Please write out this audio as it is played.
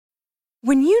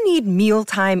When you need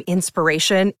mealtime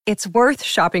inspiration, it's worth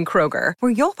shopping Kroger,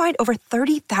 where you'll find over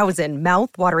 30,000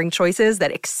 mouth-watering choices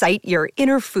that excite your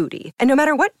inner foodie. And no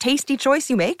matter what tasty choice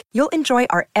you make, you'll enjoy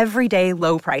our everyday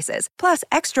low prices, plus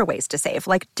extra ways to save,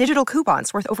 like digital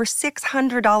coupons worth over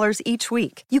 $600 each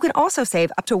week. You can also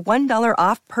save up to $1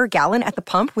 off per gallon at the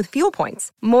pump with fuel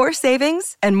points. More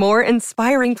savings and more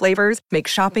inspiring flavors make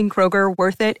shopping Kroger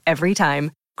worth it every time.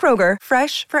 Kroger,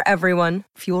 fresh for everyone.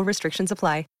 Fuel restrictions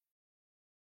apply.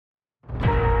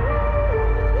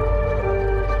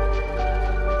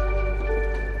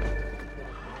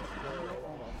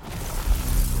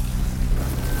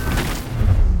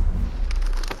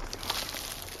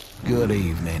 Good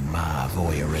evening, my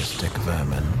voyeuristic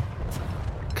vermin.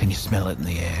 Can you smell it in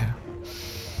the air?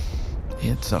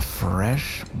 It's a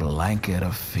fresh blanket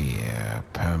of fear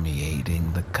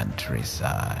permeating the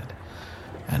countryside.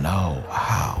 And oh,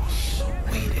 how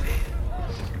sweet it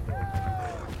is.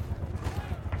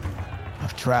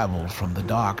 I've traveled from the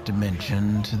dark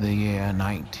dimension to the year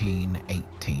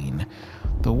 1918.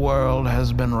 The world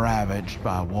has been ravaged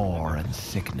by war and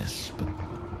sickness, but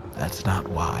that's not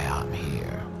why I'm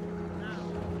here.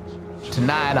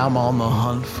 Tonight I'm on the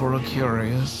hunt for a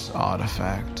curious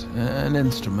artifact, an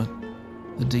instrument,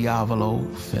 the Diavolo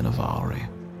Finovari.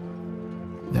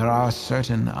 There are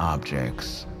certain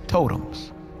objects,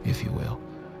 totems, if you will,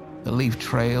 that leave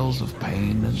trails of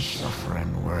pain and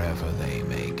suffering wherever they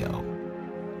may go.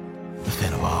 The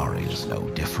Finovari is no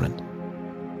different.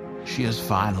 She is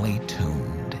finely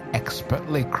tuned,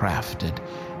 expertly crafted,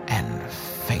 and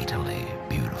fatally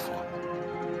beautiful.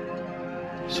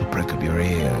 So prick up your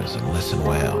ears and listen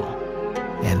well.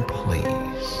 And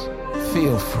please,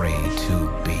 feel free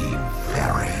to be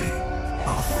very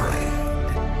afraid.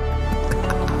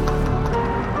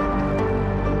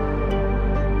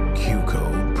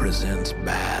 Cuco presents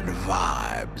Bad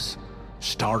Vibes,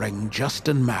 starring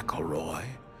Justin McElroy,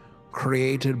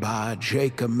 created by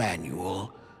Jake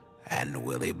Emanuel and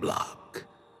Willie Block.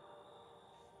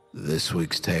 This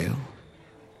week's tale,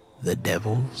 The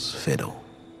Devil's Fiddle.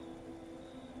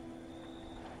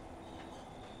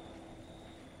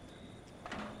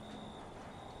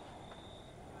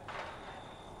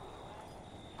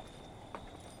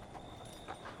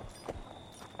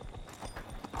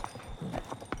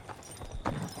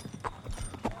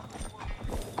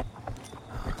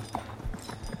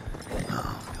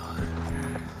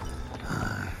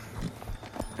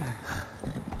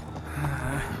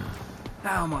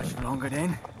 How much longer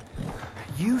then?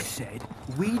 You said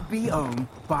we'd be home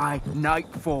by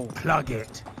nightfall. Plug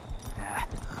it.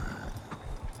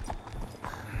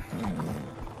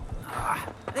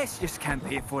 Let's just camp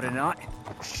here for the night.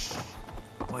 Shh.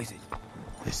 What is it?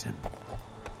 Listen.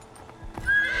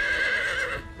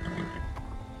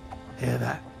 Hear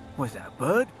that? Was that a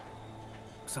bird?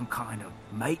 Some kind of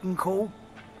mating call?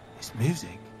 It's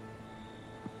music.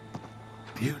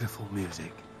 Beautiful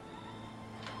music.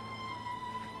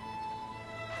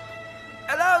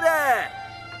 Hello there!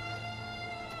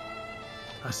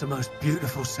 That's the most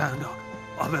beautiful sound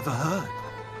I've ever heard.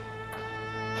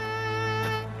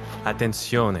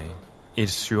 Attenzione, il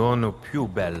suono più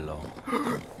bello.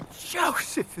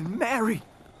 Joseph and Mary!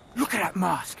 Look at that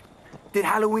mask! Did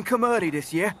Halloween come early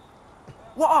this year?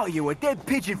 What are you, a dead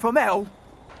pigeon from hell?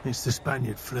 It's the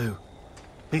Spaniard flu.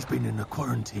 He's been in the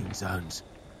quarantine zones.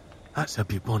 That's a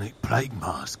bubonic plague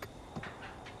mask.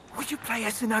 Would you play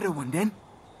us another one then?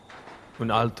 Un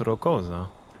altro cosa?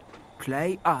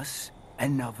 Play us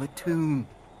another tune.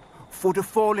 For the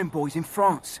fallen boys in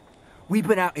France. We've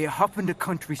been out here hopping the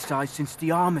countryside since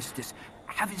the armistice.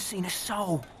 Haven't seen a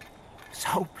soul.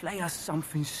 So play us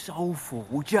something soulful,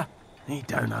 would ya? He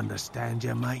don't understand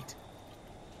you, mate.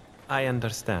 I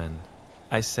understand.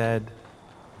 I said,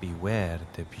 beware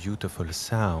the beautiful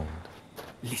sound.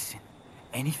 Listen,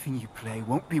 anything you play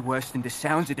won't be worse than the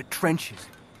sounds of the trenches.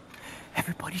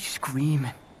 Everybody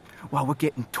screaming while we're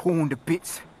getting torn to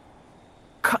bits.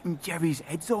 Cutting Jerry's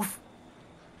heads off.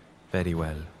 Very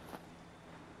well.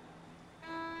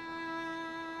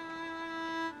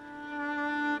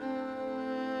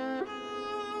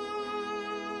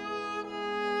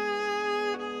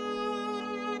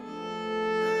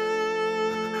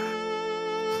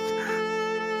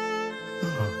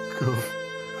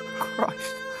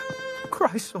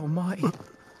 Christ almighty.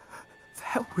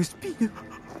 That was beautiful.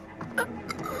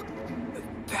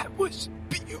 That was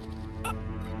beautiful.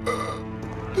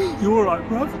 You alright,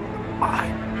 bruv? I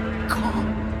can't.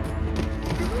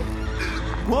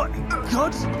 What in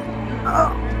God's...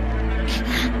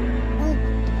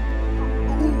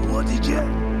 What did you...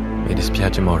 Mi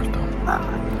dispiace molto.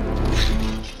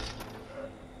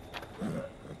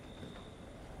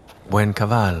 Buen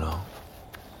cavallo.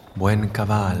 Buen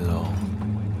cavallo.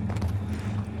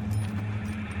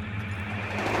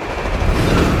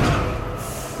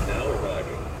 Now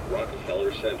arriving,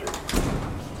 Rockefeller Center.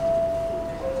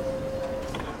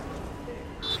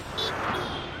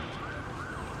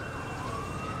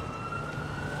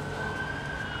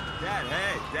 Dad,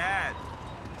 hey, Dad.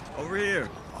 Over here.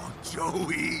 Oh,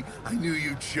 Joey, I knew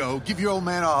you'd show. Give your old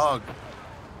man a hug.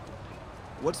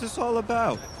 What's this all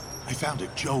about? I found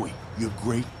it, Joey. Your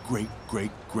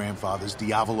great-great-great-grandfather's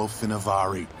Diavolo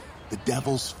Finovari. The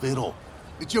Devil's Fiddle.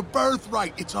 It's your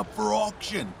birthright. It's up for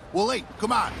auction. Well, hey,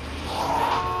 come on.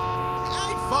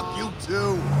 Hey, fuck you,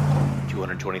 too.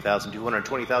 220,000,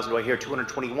 220,000. Do I hear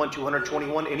 221,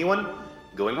 221? Anyone?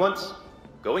 Going once?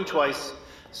 Going twice?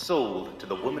 Sold to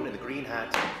the woman in the green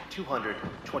hat,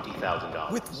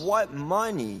 $220,000. With what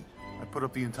money? I put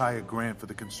up the entire grant for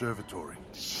the conservatory.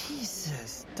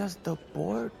 Jesus, does the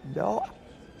board know?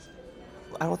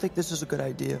 I don't think this is a good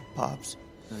idea, Pops.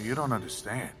 No, you don't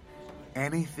understand.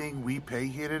 Anything we pay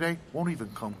here today won't even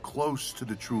come close to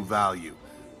the true value.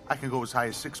 I can go as high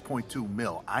as 6.2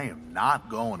 mil. I am not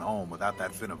going home without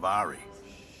that Finovari.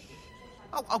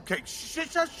 Oh, okay,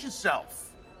 shush yourself.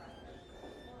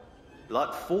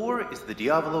 Lot 4 is the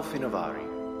Diavolo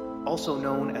Finovari, also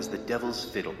known as the Devil's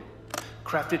Fiddle.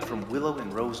 Crafted from willow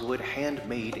and rosewood,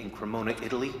 handmade in Cremona,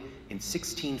 Italy in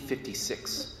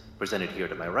 1656. Presented here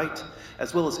to my right,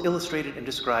 as well as illustrated and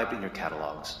described in your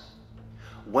catalogs.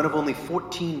 One of only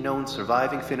 14 known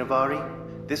surviving Finovari,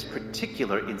 this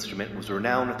particular instrument was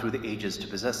renowned through the ages to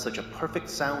possess such a perfect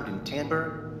sound and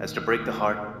timbre as to break the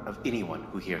heart of anyone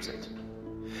who hears it.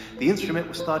 The instrument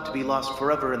was thought to be lost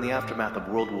forever in the aftermath of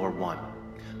World War I.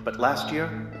 But last year,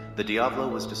 the Diavolo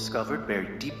was discovered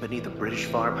buried deep beneath a British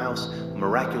farmhouse,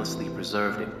 miraculously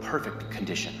preserved in perfect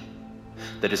condition.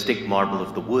 The distinct marble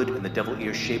of the wood and the devil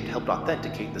ear shaped helped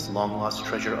authenticate this long-lost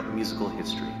treasure of musical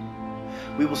history.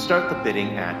 We will start the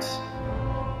bidding at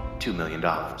 $2 million.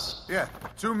 Yeah,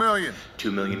 $2 million.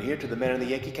 $2 million here to the man in the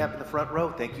Yankee cap in the front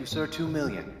row. Thank you, sir. $2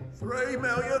 million. $3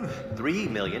 million. $3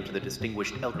 million to the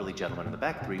distinguished elderly gentleman in the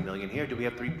back. $3 million here. Do we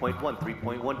have 3.1?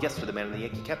 3.1. Yes, to the man in the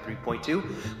Yankee cap.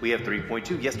 3.2. We have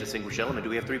 3.2. Yes, distinguished gentleman.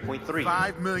 Do we have 3.3?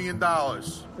 $5 million.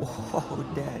 Whoa,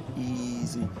 Dad,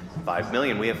 easy. $5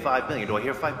 million. We have $5 million. Do I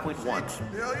hear 5.1?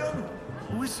 $6 million?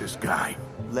 Who is this guy?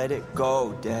 Let it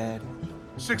go, Dad.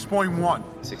 6.1.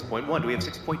 6.1. Do we have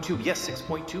 6.2? Yes,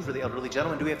 6.2 for the elderly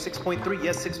gentleman. Do we have 6.3?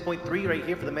 Yes, 6.3 right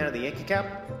here for the man in the Yankee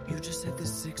cap. You just said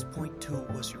this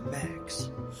 6.2 was your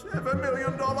max. $7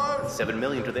 million. $7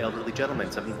 million to the elderly gentleman.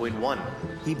 7.1.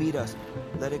 He beat us.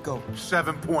 Let it go.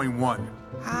 7.1.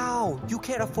 How? You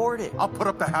can't afford it. I'll put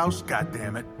up the house,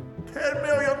 goddammit. $10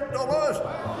 million.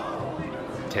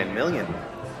 $10 million.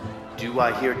 Do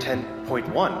I hear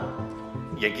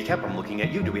 10.1? Yankee cap, I'm looking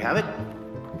at you. Do we have it?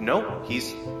 No,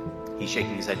 he's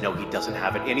shaking his head. No, he doesn't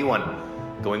have it. Anyone?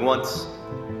 Going once,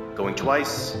 going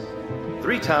twice,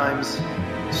 3 times.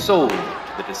 Sold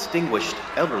to the distinguished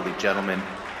elderly gentleman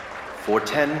for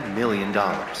 $10 million.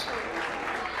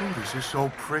 Who does this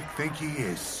old prick think he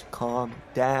is? Calm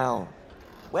down.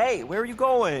 Wait, where are you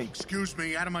going? Excuse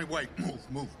me, out of my way.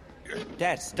 Move.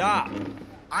 Dad, stop.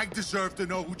 I deserve to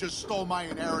know who just stole my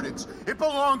inheritance. It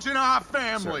belongs in our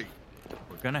family. Sir,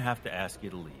 we're gonna have to ask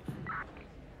you to leave.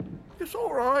 It's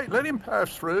all right. Let him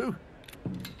pass through.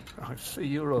 I see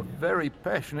you're a very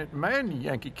passionate man,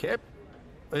 Yankee Cap.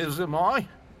 As am I.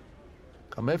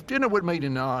 Come have dinner with me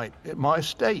tonight at my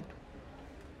estate.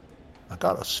 I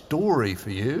got a story for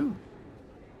you.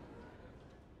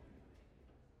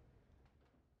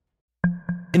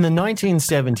 In the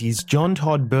 1970s, John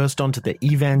Todd burst onto the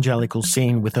evangelical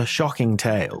scene with a shocking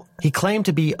tale. He claimed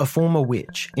to be a former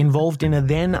witch, involved in a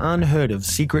then unheard-of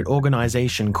secret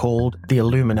organization called the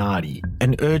Illuminati,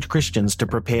 and urged Christians to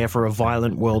prepare for a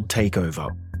violent world takeover.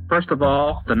 First of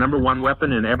all, the number one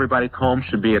weapon in everybody's home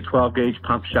should be a 12-gauge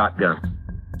pump shotgun.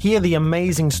 Hear the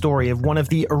amazing story of one of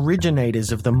the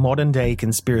originators of the modern-day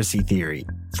conspiracy theory.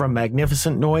 From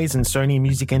Magnificent Noise and Sony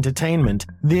Music Entertainment,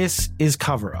 this is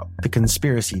Cover Up, the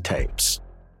Conspiracy Tapes.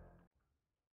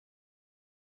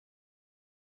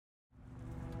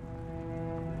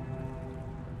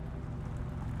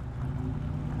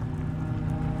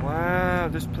 Wow,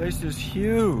 this place is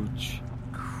huge.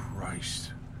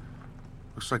 Christ.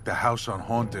 Looks like the house on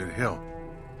Haunted Hill.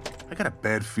 I got a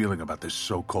bad feeling about this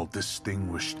so-called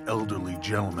distinguished elderly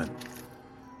gentleman.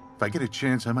 If I get a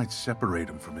chance, I might separate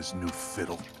him from his new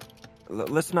fiddle.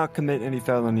 Let's not commit any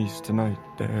felonies tonight,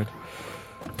 Dad.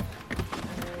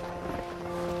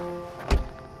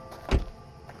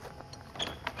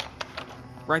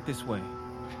 Right this way.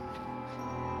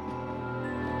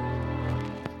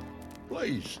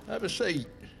 Please, have a seat.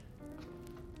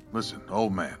 Listen,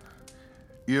 old man,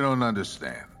 you don't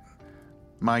understand.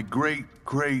 My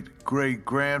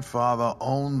great-great-great-grandfather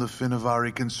owned the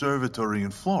Finovari Conservatory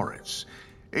in Florence,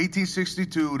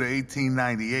 1862 to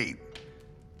 1898.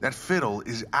 That fiddle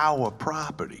is our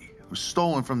property. It was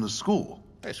stolen from the school.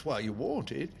 That's why you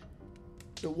want it.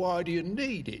 So why do you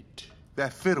need it?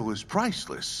 That fiddle is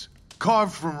priceless.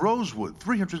 Carved from rosewood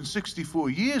 364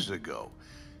 years ago.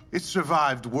 It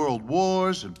survived world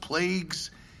wars and plagues.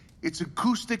 Its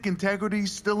acoustic integrity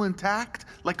is still intact,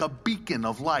 like a beacon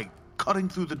of light cutting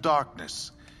through the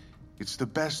darkness. It's the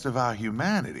best of our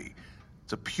humanity.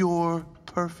 It's a pure,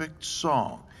 perfect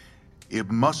song. It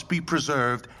must be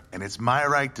preserved, and it's my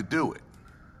right to do it.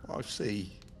 I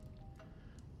see.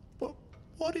 But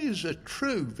what is the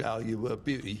true value of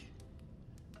beauty?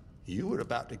 You were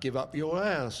about to give up your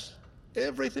house,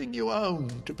 everything you own,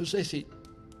 to possess it.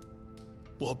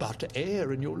 What about the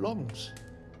air in your lungs?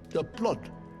 The blood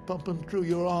pumping through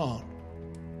your arm?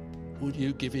 Would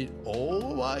you give it all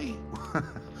away?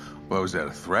 Well, was that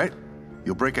a threat?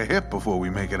 You'll break a hip before we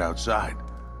make it outside.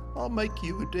 I'll make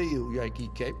you a deal,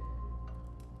 Yankee Cap.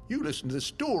 You listen to the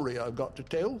story I've got to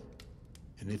tell,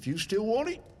 and if you still want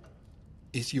it,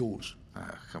 it's yours.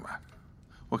 Come on.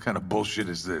 What kind of bullshit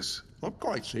is this? I'm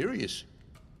quite serious.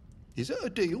 Is it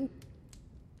a deal?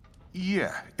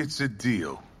 Yeah, it's a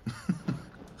deal.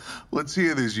 Let's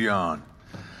hear this yarn.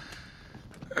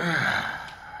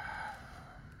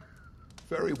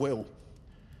 Very well.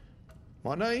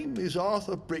 My name is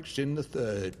Arthur Brixton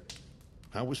III.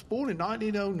 I was born in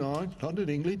 1909, London,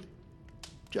 England,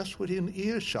 just within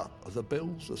earshot of the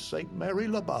bells of St. Mary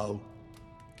Le Bow.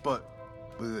 But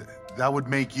that would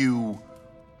make you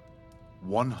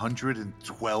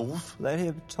 112? Let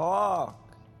him talk.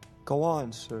 Go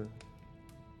on, sir.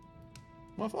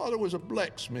 My father was a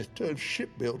blacksmith turned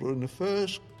shipbuilder in the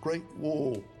First Great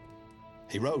War.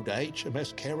 He rode the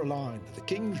HMS Caroline of the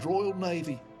King's Royal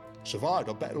Navy, survived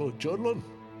the Battle of Jutland.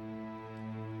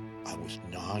 I was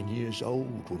 9 years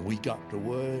old when we got to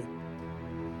word.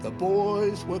 The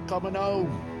boys were coming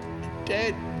home, and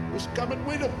Dad was coming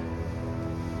with them.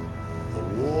 The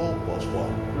war was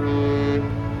won.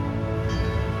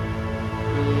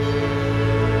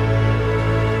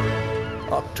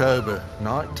 October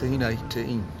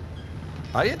 1918.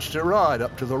 I hitched a ride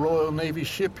up to the Royal Navy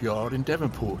shipyard in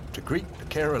Devonport to greet the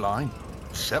Caroline,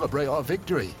 celebrate our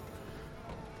victory.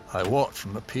 I watched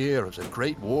from the pier as a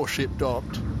great warship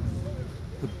docked.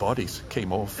 The bodies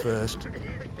came off first.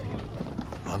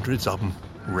 Hundreds of them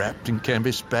wrapped in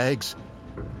canvas bags,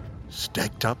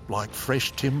 stacked up like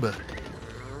fresh timber.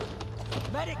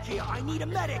 Medic here, I need a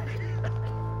medic!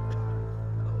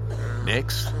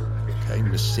 Next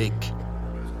came the sick.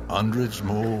 Hundreds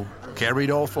more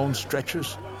carried off on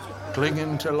stretchers,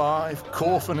 clinging to life,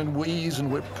 coughing and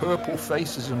wheezing with purple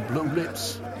faces and blue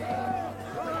lips.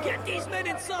 Get these men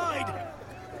inside!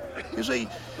 You see,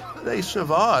 they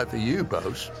survived the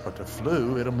U-boats, but the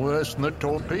flu hit them worse than the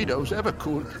torpedoes ever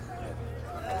could.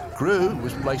 Crew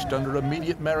was placed under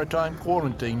immediate maritime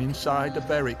quarantine inside the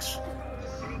barracks.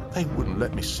 They wouldn't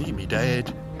let me see me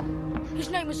dad. His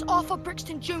name is Arthur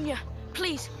Brixton Jr.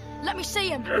 Please, let me see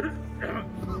him.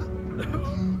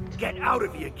 Get out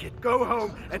of here, kid. Go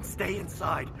home and stay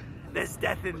inside. There's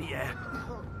death in the air.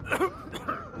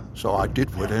 So I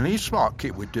did what any smart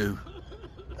kid would do.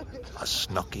 I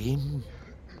snuck in.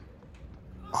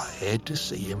 I had to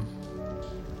see him.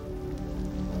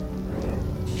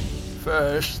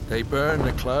 First, they burn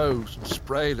the clothes and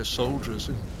spray the soldiers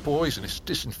in poisonous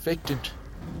disinfectant.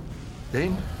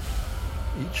 Then,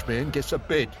 each man gets a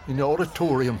bed in the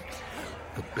auditorium,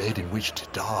 a bed in which to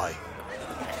die.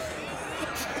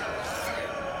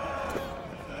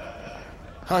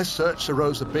 I searched the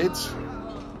rows of beds,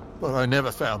 but I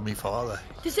never found me father.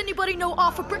 Does anybody know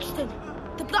Arthur Brixton,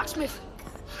 the blacksmith?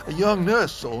 A young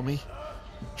nurse saw me.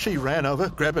 She ran over,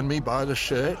 grabbing me by the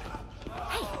shirt.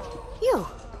 Hey, you!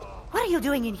 What are you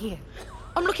doing in here?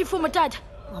 I'm looking for my dad.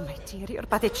 Oh, my dear, you're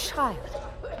but a child.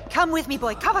 Come with me,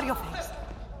 boy. Cover your face.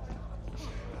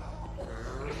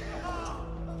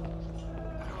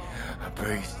 A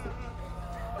priest.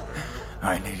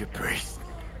 I need a priest.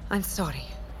 I'm sorry.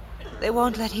 They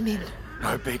won't let him in.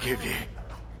 I beg of you.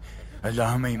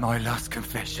 Allow me my last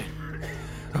confession.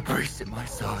 A priest at my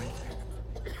side.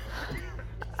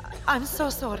 I'm so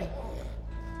sorry.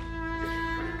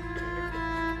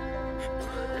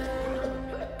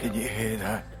 Can you hear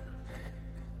that?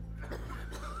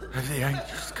 Have the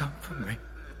angels come for me?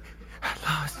 At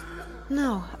last?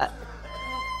 No,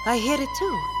 I hear it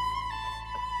too.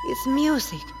 It's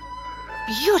music.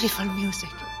 Beautiful music.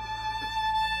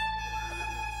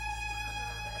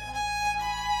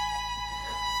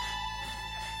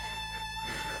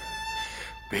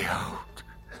 Behold,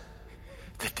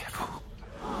 the devil.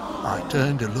 I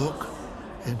turned to look,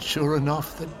 and sure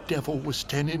enough, the devil was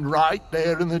standing right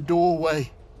there in the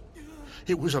doorway.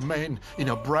 It was a man in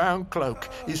a brown cloak,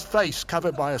 his face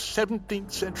covered by a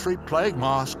 17th century plague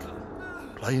mask,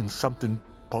 playing something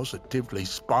positively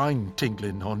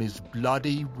spine-tingling on his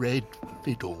bloody red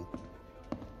fiddle.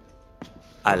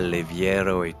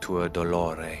 Alleviero e tuo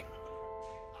dolore.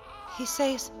 He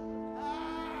says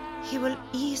he will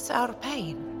ease our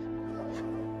pain.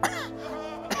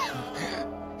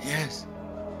 Yes,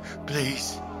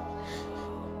 please.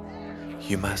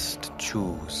 You must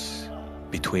choose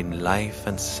between life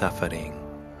and suffering,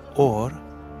 or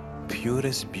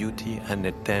purest beauty and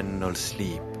eternal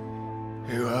sleep.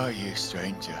 Who are you,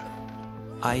 stranger?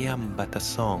 I am but a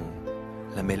song,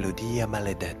 la melodia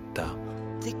maledetta.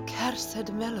 The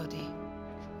cursed melody.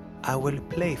 I will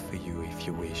play for you if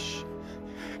you wish.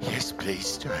 Yes, please,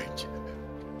 stranger.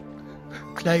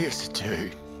 Play us a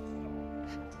tune.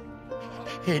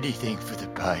 Anything for the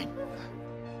pain.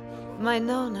 My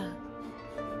Nona,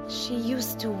 she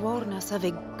used to warn us of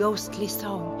a ghostly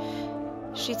song.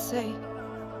 She'd say,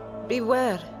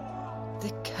 beware,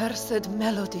 the cursed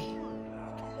melody.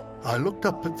 I looked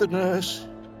up at the nurse,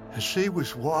 and she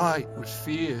was white with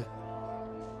fear.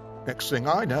 Next thing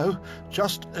I know,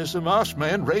 just as the masked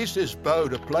man raised his bow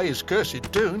to play his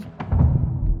cursed tune,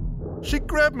 she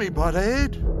grabbed me by the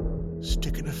head,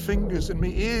 sticking her fingers in my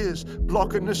ears,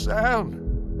 blocking the sound.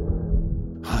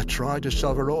 I tried to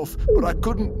shove her off, but I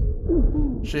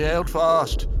couldn't. She held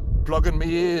fast, plugging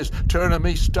me ears, turning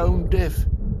me stone deaf.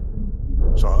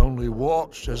 So I only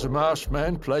watched as the masked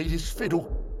man played his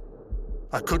fiddle.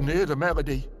 I couldn't hear the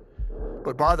melody,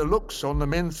 but by the looks on the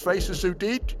men's faces who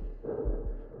did,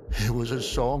 it was a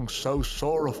song so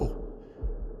sorrowful,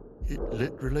 it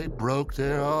literally broke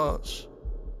their hearts.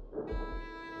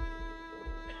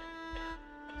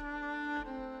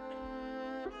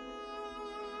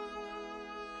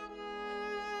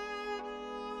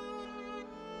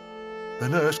 The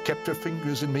nurse kept her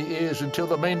fingers in my ears until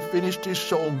the man finished his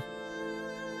song.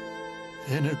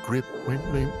 Then her grip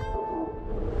went limp,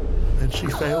 and she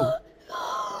fell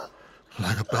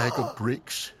like a bag of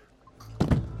bricks.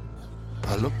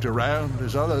 I looked around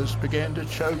as others began to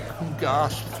choke and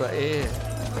gasp for air.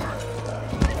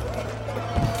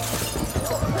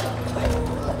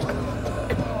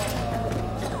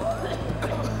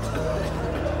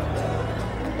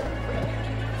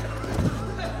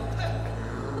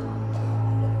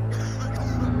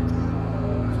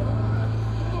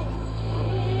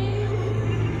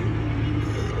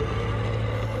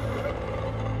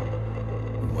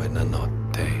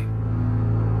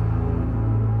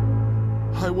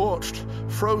 I watched,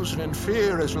 frozen in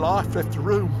fear as life left the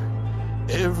room.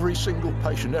 Every single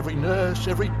patient, every nurse,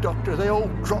 every doctor, they all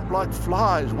dropped like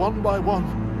flies, one by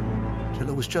one, till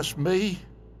it was just me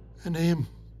and him.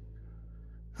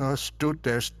 I stood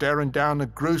there staring down the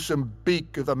gruesome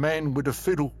beak of the man with the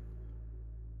fiddle.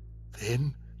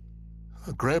 Then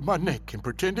I grabbed my neck and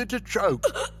pretended to choke.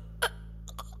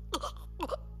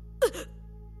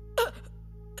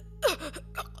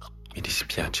 Mi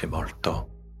dispiace molto.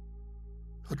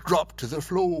 I dropped to the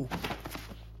floor.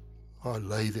 I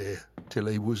lay there till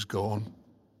he was gone,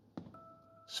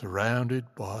 surrounded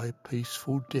by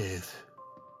peaceful death.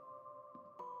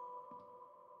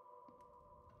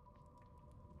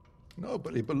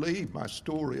 Nobody believed my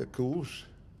story, of course.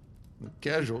 The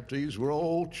casualties were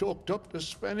all chalked up to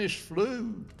Spanish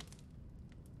flu.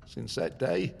 Since that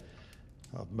day,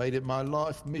 I've made it my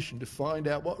life mission to find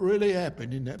out what really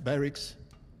happened in that barracks.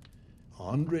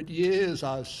 100 years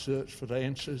I've searched for the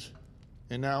answers,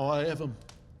 and now I have them.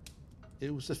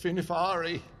 It was the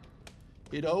Finifari.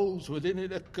 It holds within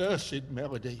it a cursed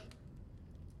melody.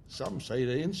 Some say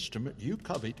the instrument you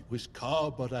covet was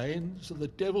carved by the hands of the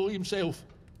devil himself,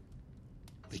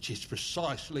 which is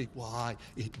precisely why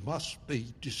it must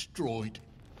be destroyed.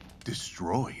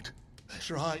 Destroyed? That's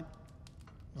right.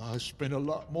 I spent a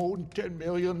lot more than $10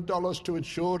 million to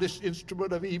ensure this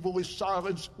instrument of evil is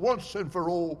silenced once and for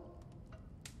all.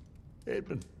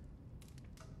 Edmund,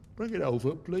 bring it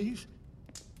over, please.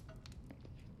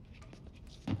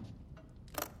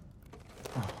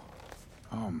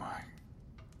 Oh my.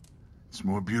 It's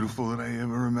more beautiful than I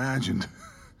ever imagined.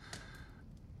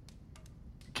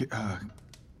 Can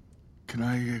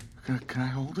I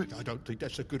hold it? I don't think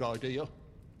that's a good idea.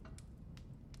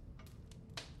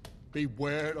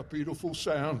 Beware the beautiful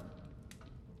sound.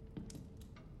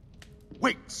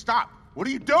 Wait, stop! What are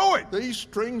you doing? These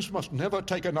strings must never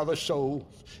take another soul.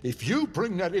 If you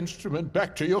bring that instrument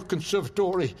back to your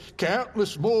conservatory,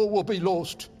 countless more will be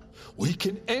lost. We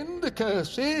can end the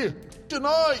curse here,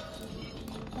 tonight.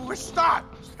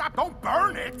 Stop! Don't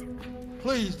burn it!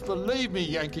 Please believe me,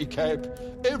 Yankee Cap.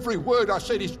 Every word I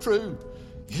said is true.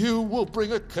 You will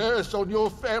bring a curse on your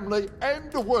family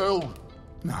and the world.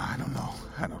 No, I don't know.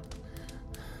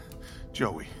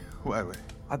 Joey, wait.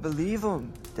 I believe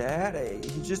him, Dad.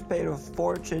 He just paid a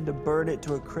fortune to burn it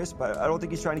to a crisp. I don't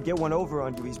think he's trying to get one over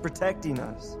on you. He's protecting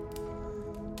us.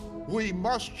 We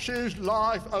must choose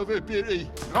life over beauty.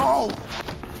 No!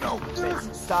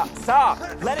 Stop!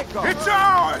 Let it go! It's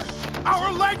ours!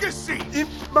 Our legacy! It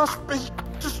must be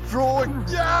destroyed.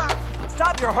 Yeah!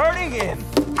 Stop! You're hurting him!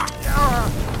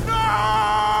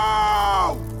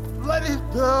 No! Let it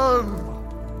burn!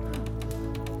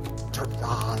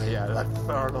 Terraria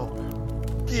l'inferno!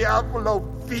 Diavolo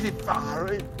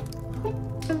Finivari!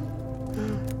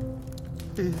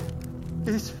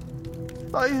 He's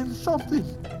saying something.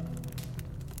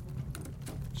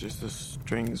 Just the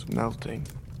strings melting.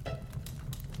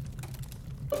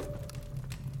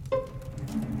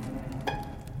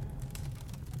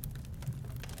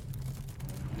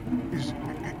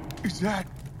 Is that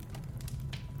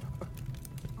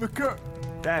the curse?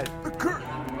 Dad. The curse.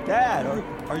 Dad,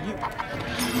 are you?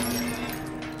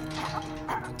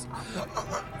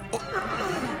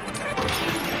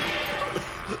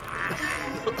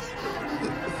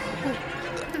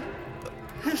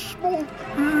 He's small.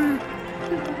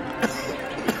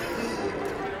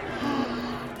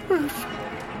 It's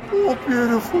more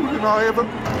beautiful than I ever.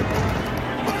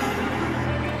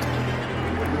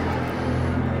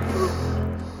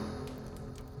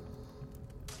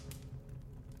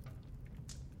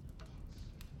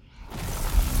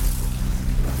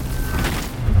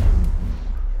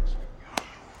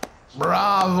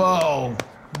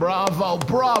 Bravo,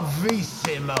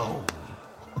 bravissimo.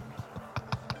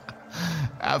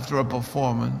 After a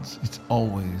performance, it's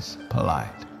always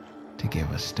polite to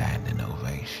give a standing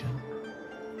ovation.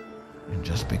 It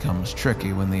just becomes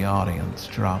tricky when the audience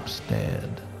drops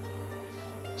dead.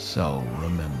 So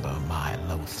remember, my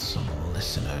loathsome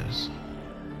listeners,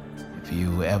 if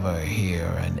you ever hear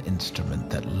an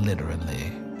instrument that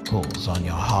literally pulls on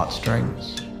your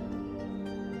heartstrings,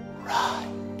 run.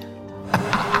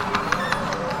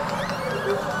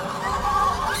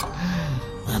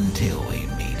 Until we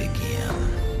meet again.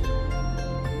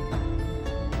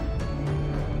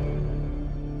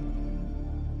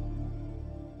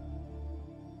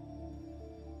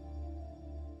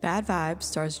 Bad Vibes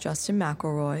stars Justin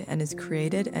McElroy and is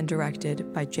created and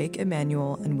directed by Jake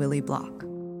Emanuel and Willie Block.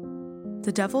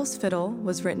 The Devil's Fiddle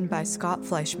was written by Scott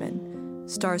Fleischman,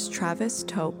 stars Travis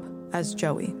Tope as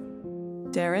Joey,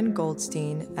 Darren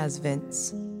Goldstein as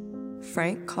Vince,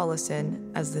 Frank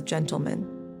Collison as the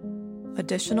Gentleman.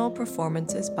 Additional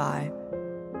performances by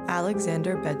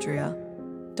Alexander Bedria,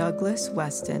 Douglas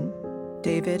Weston,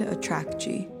 David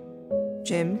Atrakji,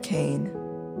 Jim Kane,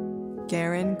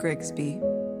 Garen Grigsby,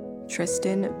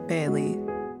 Tristan Bailey,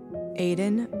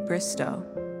 Aidan Bristow,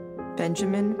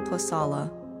 Benjamin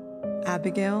Plasala,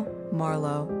 Abigail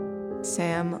Marlowe,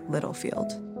 Sam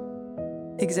Littlefield.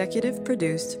 Executive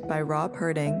produced by Rob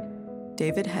Herding,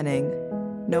 David Henning,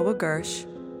 Noah Gersh,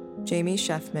 Jamie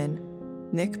Sheffman,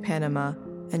 Nick Panama,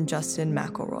 and Justin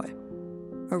McElroy.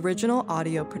 Original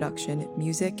audio production,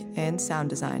 music, and sound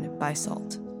design by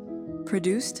Salt.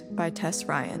 Produced by Tess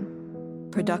Ryan.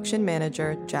 Production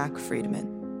manager, Jack Friedman.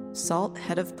 Salt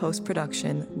head of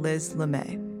post-production, Liz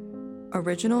LeMay.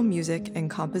 Original music and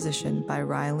composition by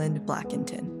Ryland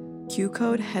Blackington.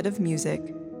 Q-Code head of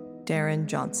music, Darren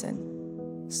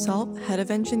Johnson. Salt head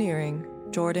of engineering,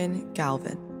 Jordan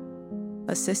Galvin.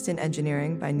 Assistant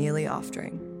engineering by Neely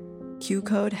Oftring.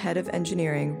 Q-Code Head of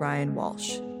Engineering, Ryan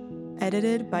Walsh.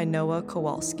 Edited by Noah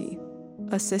Kowalski.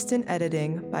 Assistant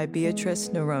editing by Beatrice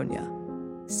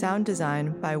Noronha. Sound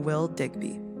design by Will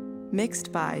Digby.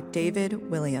 Mixed by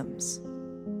David Williams.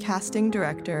 Casting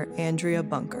director, Andrea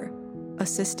Bunker.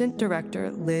 Assistant director,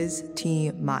 Liz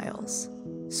T. Miles.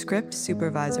 Script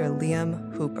supervisor,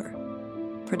 Liam Hooper.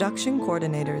 Production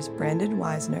coordinators, Brandon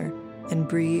Weisner and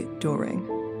Bree Doring.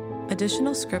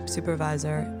 Additional script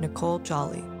supervisor, Nicole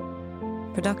Jolly.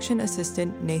 Production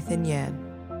assistant, Nathan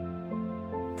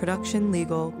Yan. Production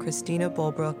legal, Christina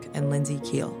Bolbrook and Lindsay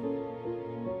Keel.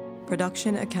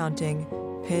 Production accounting,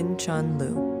 Pin Chun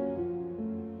Liu.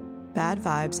 Bad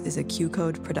Vibes is a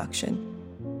Q-Code production.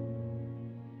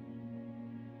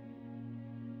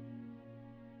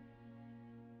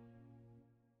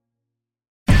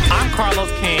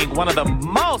 Carlos King, one of the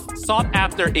most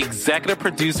sought-after executive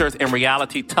producers in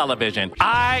reality television.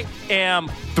 I am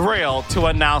thrilled to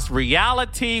announce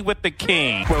Reality with the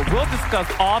King, where we'll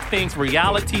discuss all things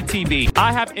reality TV.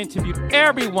 I have interviewed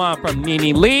everyone from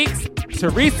Nene Leakes,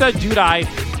 Teresa Giudice,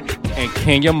 and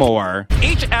Kenya Moore.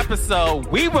 Each episode,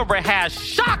 we will rehash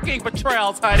shocking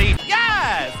betrayals, honey.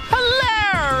 Yes!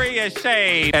 Hilarious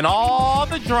shade and all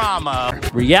the drama.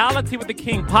 Reality with the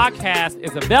King podcast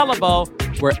is available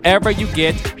wherever you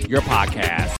get your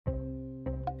podcasts.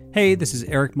 Hey, this is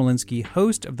Eric Malinsky,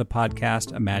 host of the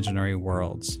podcast Imaginary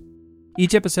Worlds.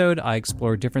 Each episode, I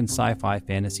explore different sci-fi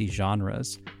fantasy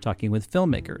genres, talking with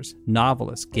filmmakers,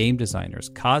 novelists, game designers,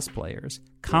 cosplayers,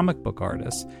 comic book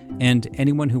artists, and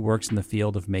anyone who works in the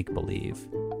field of make-believe.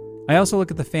 I also look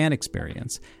at the fan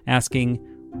experience, asking,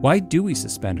 why do we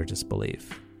suspend our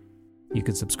disbelief? You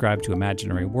can subscribe to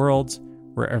Imaginary Worlds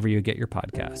wherever you get your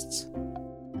podcasts.